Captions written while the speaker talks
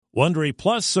Wondery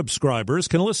Plus subscribers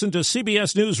can listen to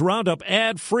CBS News Roundup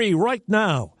ad-free right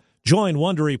now. Join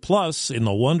Wondery Plus in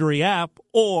the Wondery app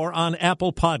or on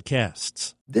Apple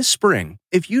Podcasts. This spring,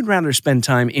 if you'd rather spend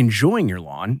time enjoying your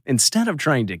lawn instead of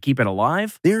trying to keep it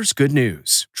alive, there's good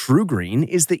news. True Green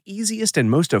is the easiest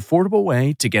and most affordable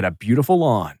way to get a beautiful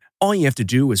lawn. All you have to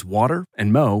do is water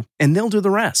and mow, and they'll do the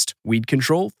rest. Weed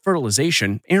control,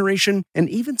 fertilization, aeration, and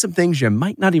even some things you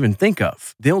might not even think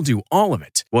of. They'll do all of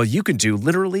it, while you can do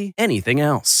literally anything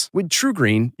else. With True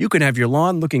Green, you can have your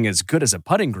lawn looking as good as a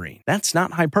putting green. That's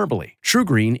not hyperbole. True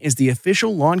Green is the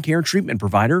official lawn care treatment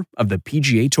provider of the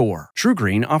PGA Tour. True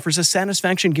Green offers a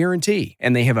satisfaction guarantee,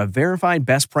 and they have a verified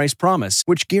best price promise,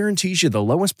 which guarantees you the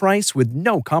lowest price with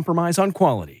no compromise on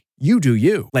quality. You do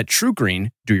you. Let True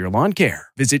Green do your lawn care.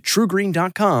 Visit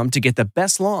TrueGreen.com to get the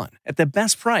best lawn at the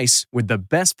best price with the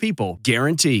best people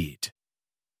guaranteed.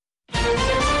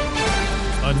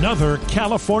 Another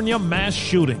California mass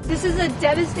shooting. This is a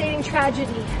devastating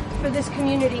tragedy for this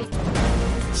community.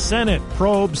 Senate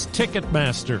probes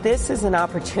Ticketmaster. This is an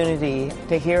opportunity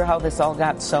to hear how this all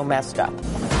got so messed up.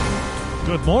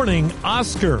 Good morning,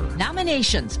 Oscar.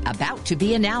 Nominations about to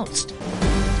be announced.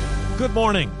 Good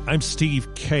morning. I'm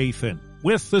Steve Kathan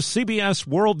with the CBS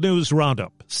World News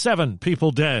Roundup. 7 people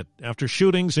dead after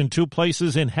shootings in 2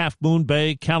 places in Half Moon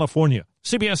Bay, California.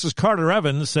 CBS's Carter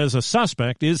Evans says a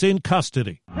suspect is in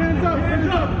custody. Hands up,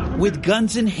 hands up. With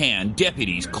guns in hand,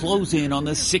 deputies close in on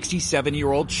the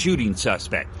 67-year-old shooting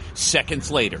suspect. Seconds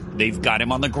later, they've got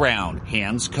him on the ground,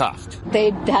 hands cuffed.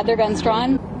 They had their guns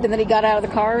drawn, and then he got out of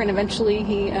the car, and eventually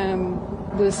he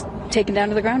was taken down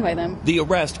to the ground by them. The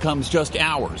arrest comes just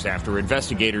hours after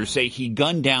investigators say he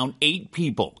gunned down 8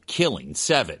 people, killing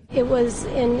 7. It was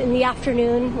in the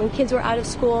afternoon when kids were out of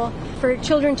school. For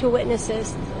children to witness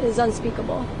this is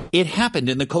unspeakable. It happened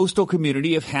in the coastal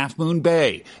community of Half Moon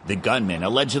Bay. The gunman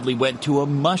allegedly went to a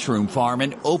mushroom farm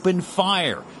and opened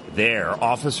fire. There,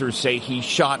 officers say he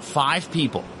shot 5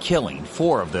 people, killing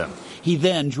 4 of them. He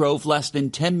then drove less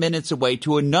than 10 minutes away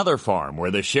to another farm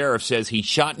where the sheriff says he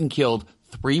shot and killed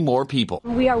 3 more people.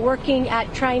 We are working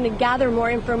at trying to gather more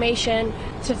information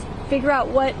to figure out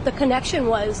what the connection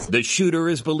was. The shooter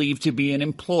is believed to be an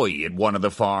employee at one of the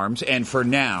farms, and for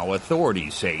now,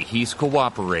 authorities say he's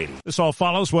cooperating. This all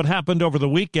follows what happened over the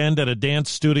weekend at a dance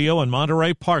studio in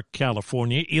Monterey Park,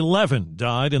 California. 11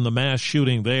 died in the mass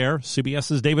shooting there.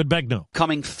 CBS's David Begnaud.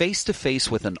 Coming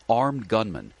face-to-face with an armed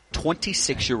gunman,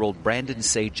 26-year-old Brandon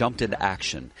Say jumped into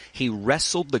action. He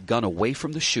wrestled the gun away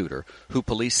from the shooter, who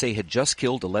police say had just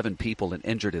killed 11 people and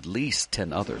injured at least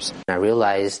 10 others. I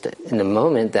realized in the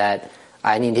moment that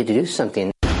I needed to do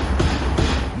something.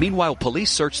 Meanwhile, police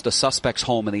searched the suspect's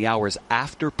home in the hours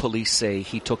after police say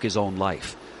he took his own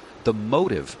life. The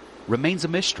motive remains a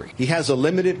mystery. He has a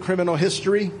limited criminal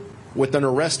history with an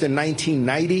arrest in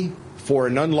 1990 for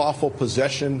an unlawful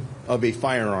possession of a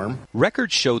firearm.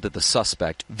 Records show that the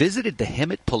suspect visited the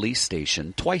Hemet police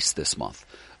station twice this month,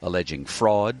 alleging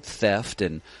fraud, theft,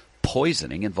 and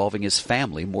poisoning involving his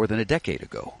family more than a decade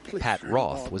ago. Pat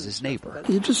Roth was his neighbor.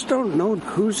 You just don't know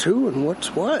who's who and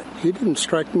what's what. He didn't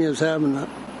strike me as having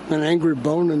an angry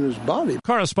bone in his body.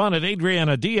 Correspondent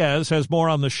Adriana Diaz has more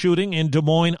on the shooting in Des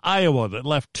Moines, Iowa, that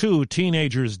left 2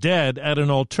 teenagers dead at an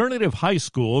alternative high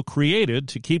school created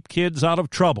to keep kids out of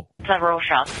trouble. Several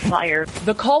shots fired.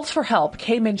 The calls for help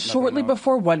came in shortly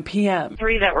before 1 p.m.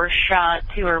 3 that were shot,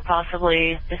 2 are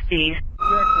possibly deceased.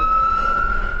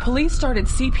 Police started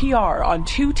CPR on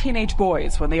 2 teenage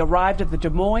boys when they arrived at the Des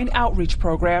Moines outreach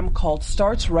program called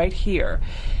Starts Right Here.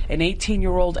 An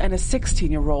 18-year-old and a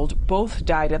 16-year-old both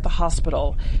died at the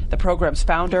hospital. The program's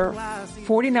founder,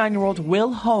 49-year-old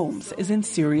Will Holmes, is in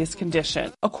serious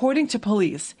condition. According to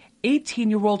police,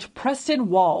 18-year-old Preston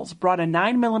Walls brought a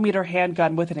 9mm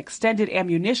handgun with an extended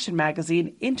ammunition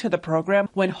magazine into the program.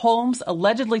 When Holmes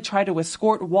allegedly tried to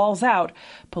escort Walls out,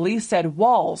 police said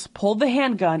Walls pulled the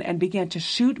handgun and began to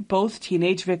shoot both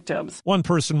teenage victims. 1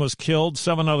 person was killed,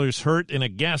 7 others hurt in a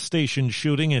gas station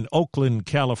shooting in Oakland,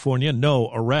 California.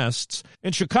 No arrests.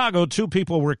 In Chicago, 2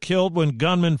 people were killed when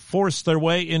gunmen forced their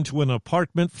way into an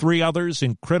apartment. 3 others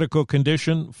in critical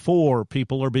condition. 4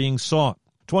 people are being sought.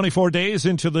 24 days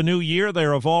into the new year,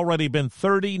 there have already been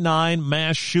 39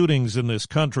 mass shootings in this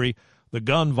country. The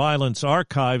Gun Violence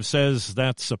Archive says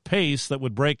that's a pace that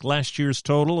would break last year's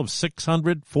total of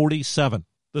 647.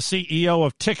 The CEO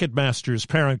of Ticketmaster's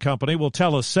parent company will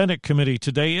tell a Senate committee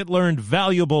today it learned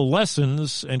valuable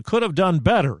lessons and could have done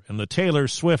better in the Taylor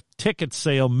Swift ticket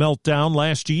sale meltdown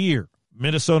last year.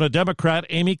 Minnesota Democrat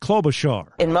Amy Klobuchar.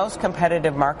 In most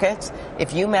competitive markets,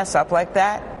 if you mess up like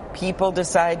that, people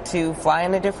decide to fly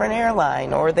on a different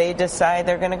airline or they decide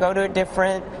they're going to go to a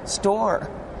different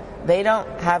store. They don't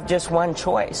have just one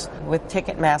choice. With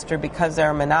Ticketmaster, because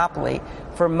they're a monopoly,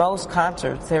 for most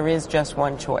concerts, there is just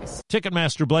one choice.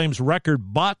 Ticketmaster blames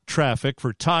record bot traffic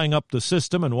for tying up the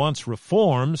system and wants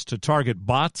reforms to target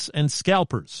bots and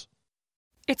scalpers.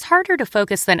 It's harder to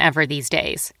focus than ever these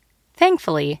days.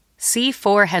 Thankfully,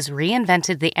 C4 has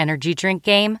reinvented the energy drink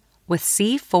game with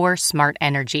C4 Smart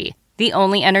Energy, the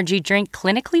only energy drink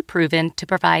clinically proven to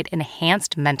provide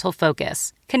enhanced mental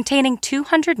focus, containing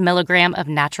 200 milligrams of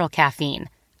natural caffeine,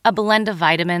 a blend of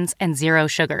vitamins, and zero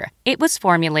sugar. It was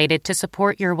formulated to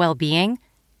support your well-being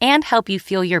and help you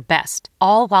feel your best,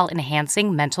 all while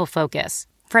enhancing mental focus.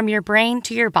 From your brain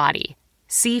to your body,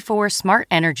 C4 Smart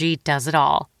Energy does it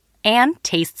all and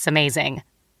tastes amazing.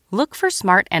 Look for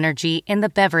Smart Energy in the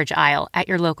beverage aisle at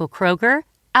your local Kroger,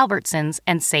 Albertsons,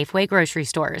 and Safeway grocery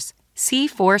stores.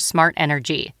 C4 Smart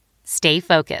Energy. Stay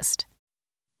focused.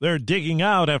 They're digging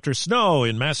out after snow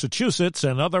in Massachusetts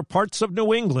and other parts of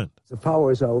New England. The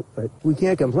power's out, but we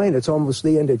can't complain. It's almost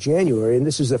the end of January, and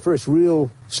this is the first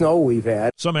real snow we've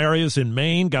had. Some areas in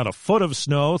Maine got a foot of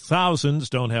snow. Thousands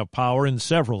don't have power in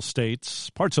several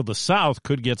states. Parts of the South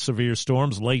could get severe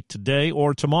storms late today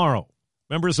or tomorrow.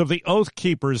 Members of the Oath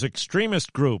Keepers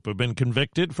extremist group have been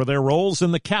convicted for their roles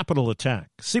in the Capitol attack.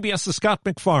 CBS's Scott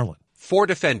McFarland. 4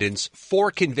 defendants, 4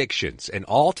 convictions, and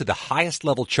all to the highest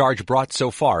level charge brought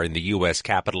so far in the U.S.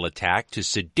 Capitol attack to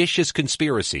seditious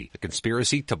conspiracy, a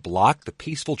conspiracy to block the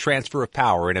peaceful transfer of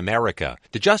power in America.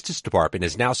 The Justice Department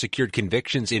has now secured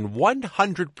convictions in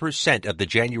 100% of the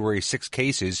January 6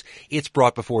 cases it's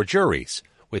brought before juries,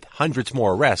 with hundreds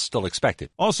more arrests still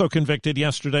expected. Also convicted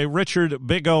yesterday, Richard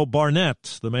Big O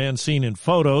Barnett, the man seen in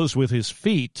photos with his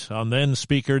feet on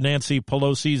then-Speaker Nancy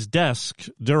Pelosi's desk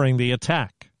during the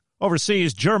attack.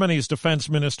 Overseas, Germany's defense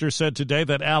minister said today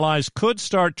that allies could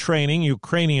start training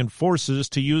Ukrainian forces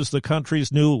to use the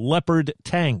country's new Leopard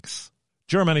tanks.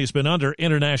 Germany's been under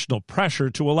international pressure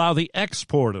to allow the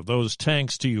export of those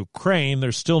tanks to Ukraine.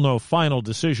 There's still no final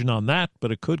decision on that,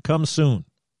 but it could come soon.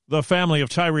 The family of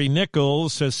Tyree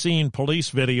Nichols has seen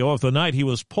police video of the night he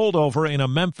was pulled over in a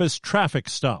Memphis traffic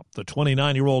stop. The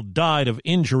 29-year-old died of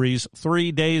injuries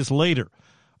 3 days later.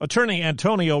 Attorney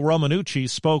Antonio Romanucci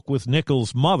spoke with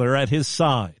Nichols' mother at his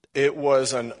side. It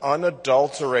was an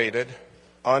unadulterated,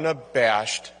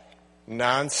 unabashed,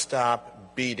 nonstop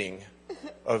beating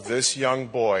of this young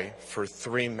boy for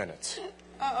 3 minutes.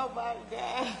 Oh, my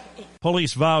God.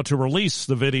 Police vow to release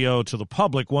the video to the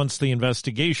public once the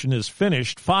investigation is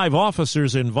finished. 5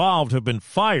 officers involved have been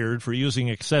fired for using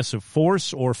excessive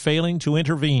force or failing to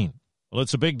intervene. Well,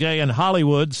 it's a big day in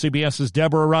Hollywood. CBS's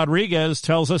Deborah Rodriguez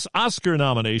tells us Oscar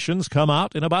nominations come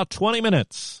out in about 20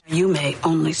 minutes. You may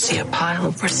only see a pile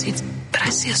of receipts, but I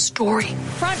see a story.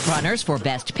 Frontrunners for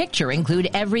Best Picture include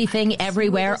Everything,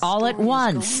 Everywhere, All at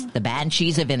Once, The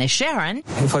Banshees of Inisherin.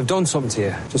 If I've done something to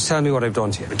you, just tell me what I've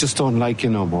done to you. I just don't like you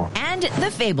no more. And The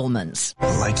Fabelmans.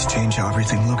 The lights change how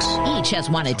everything looks. Each has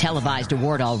won a televised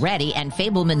award already, and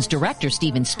Fabelmans director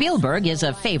Steven Spielberg is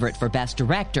a favorite for Best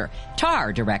Director.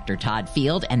 Tar director Todd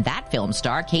Field and that film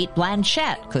star Cate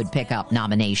Blanchett could pick up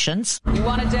nominations. You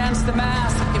want to dance the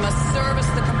mask, you must service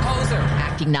the composer.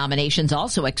 Acting nominations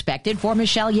also expected for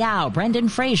Michelle Yeoh, Brendan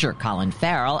Fraser, Colin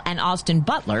Farrell, and Austin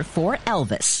Butler for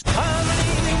Elvis.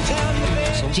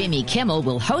 Jimmy Kimmel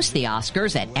will host the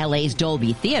Oscars at LA's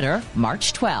Dolby Theater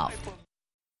March 12th.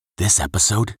 This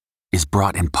episode is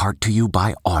brought in part to you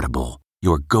by Audible,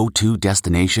 your go-to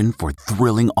destination for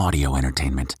thrilling audio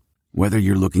entertainment. Whether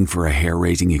you're looking for a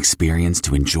hair-raising experience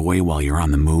to enjoy while you're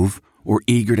on the move or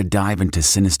eager to dive into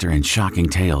sinister and shocking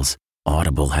tales,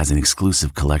 Audible has an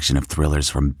exclusive collection of thrillers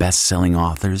from best-selling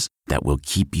authors that will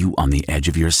keep you on the edge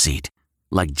of your seat.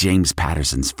 Like James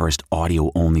Patterson's first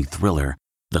audio-only thriller,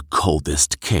 The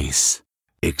Coldest Case.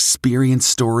 Experience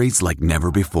stories like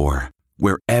never before,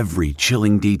 where every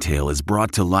chilling detail is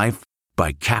brought to life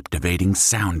by captivating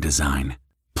sound design.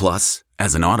 Plus,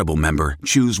 as an Audible member,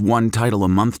 choose one title a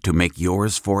month to make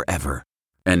yours forever.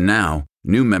 And now,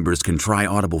 new members can try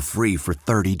Audible free for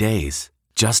 30 days.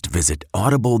 Just visit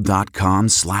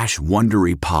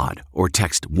audible.com/WonderyPod or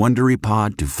text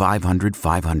WonderyPod to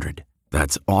 500-500.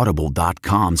 That's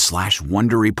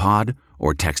audible.com/WonderyPod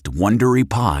or text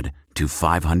WonderyPod to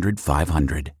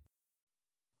 500-500.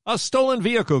 A stolen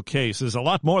vehicle case is a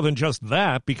lot more than just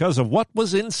that because of what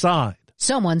was inside.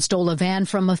 Someone stole a van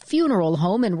from a funeral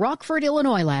home in Rockford,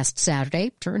 Illinois last Saturday.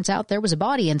 Turns out there was a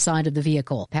body inside of the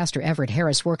vehicle. Pastor Everett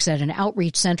Harris works at an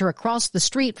outreach center across the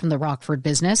street from the Rockford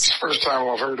business. First time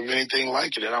I've heard of anything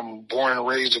like it, and I'm born and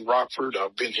raised in Rockford.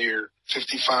 I've been here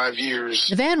 55 years.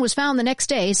 The van was found the next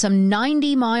day some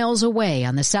 90 miles away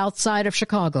on the south side of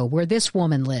Chicago where this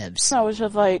woman lives. I was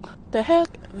just like, the heck?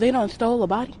 They done stole a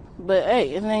body? But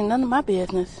hey, it ain't none of my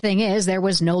business. Thing is, there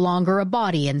was no longer a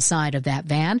body inside of that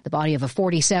van. The body of a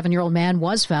 47-year-old man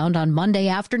was found on Monday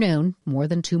afternoon, more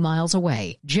than 2 miles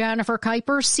away. Jennifer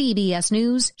Kuiper, CBS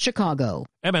News, Chicago.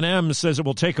 M&M says it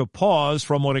will take a pause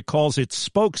from what it calls its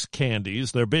spokes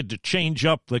candies. Their bid to change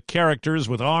up the characters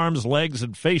with arms, legs,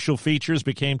 and facial features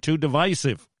became too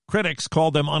divisive. Critics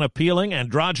called them unappealing,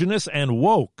 androgynous, and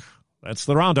woke. That's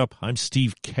the Roundup. I'm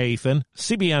Steve Kathan,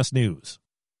 CBS News.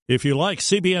 If you like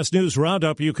CBS News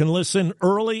Roundup, you can listen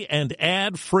early and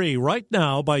ad-free right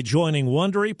now by joining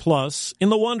Wondery Plus in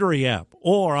the Wondery app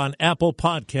or on Apple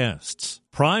Podcasts.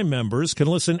 Prime members can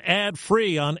listen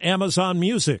ad-free on Amazon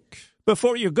Music.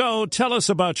 Before you go, tell us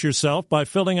about yourself by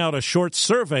filling out a short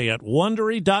survey at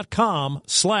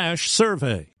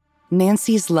Wondery.com/survey.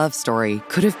 Nancy's love story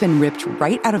could have been ripped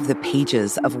right out of the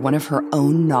pages of one of her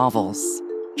own novels.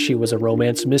 She was a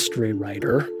romance mystery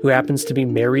writer who happens to be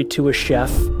married to a chef.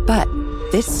 But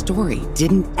this story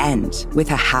didn't end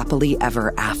with a happily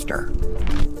ever after.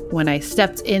 When I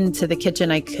stepped into the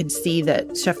kitchen, I could see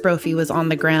that Chef Brophy was on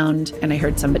the ground, and I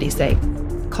heard somebody say,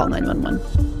 "Call 911."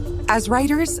 As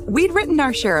writers, we'd written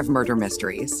our share of murder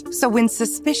mysteries. So when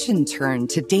suspicion turned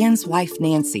to Dan's wife,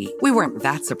 Nancy, we weren't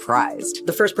that surprised.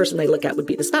 The first person they look at would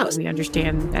be the spouse. We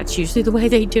understand that's usually the way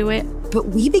they do it. But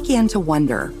we began to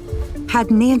wonder,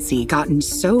 had Nancy gotten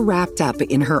so wrapped up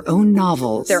in her own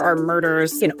novels... There are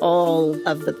murders in all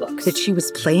of the books. ...that she was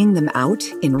playing them out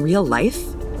in real life?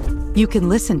 You can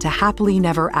listen to Happily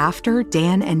Never After,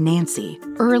 Dan and Nancy,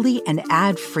 early and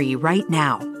ad-free right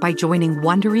now by joining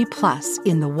Wondery Plus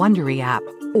in the Wondery app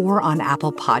or on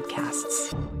Apple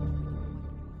Podcasts.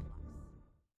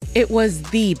 It was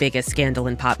the biggest scandal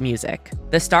in pop music.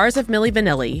 The stars of Milli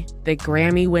Vanilli, the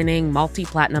Grammy-winning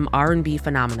multi-platinum R&B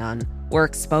phenomenon, were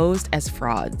exposed as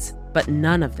frauds. But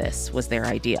none of this was their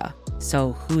idea.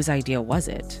 So whose idea was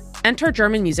it? Enter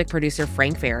German music producer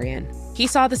Frank Farian. He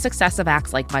saw the success of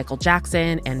acts like Michael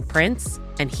Jackson and Prince,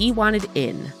 and he wanted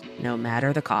in, no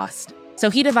matter the cost. So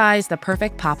he devised the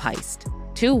perfect pop heist.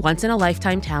 Two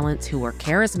once-in-a-lifetime talents who were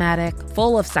charismatic,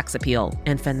 full of sex appeal,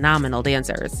 and phenomenal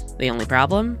dancers. The only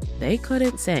problem? They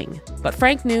couldn't sing. But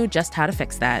Frank knew just how to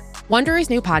fix that. Wondery's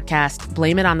new podcast,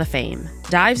 Blame It on the Fame,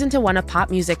 dives into one of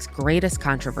pop music's greatest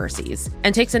controversies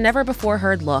and takes a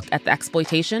never-before-heard look at the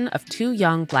exploitation of two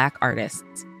young Black artists.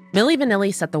 Milli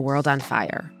Vanilli set the world on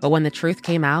fire, but when the truth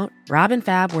came out, Rob and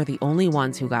Fab were the only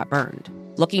ones who got burned.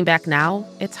 Looking back now,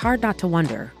 it's hard not to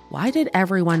wonder, why did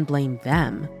everyone blame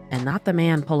them and not the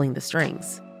man pulling the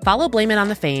strings? Follow Blame It on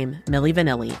the Fame, Milli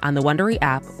Vanilli, on the Wondery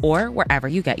app or wherever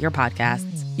you get your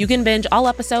podcasts. You can binge all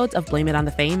episodes of Blame It on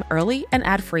the Fame early and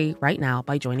ad-free right now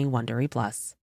by joining Wondery Plus.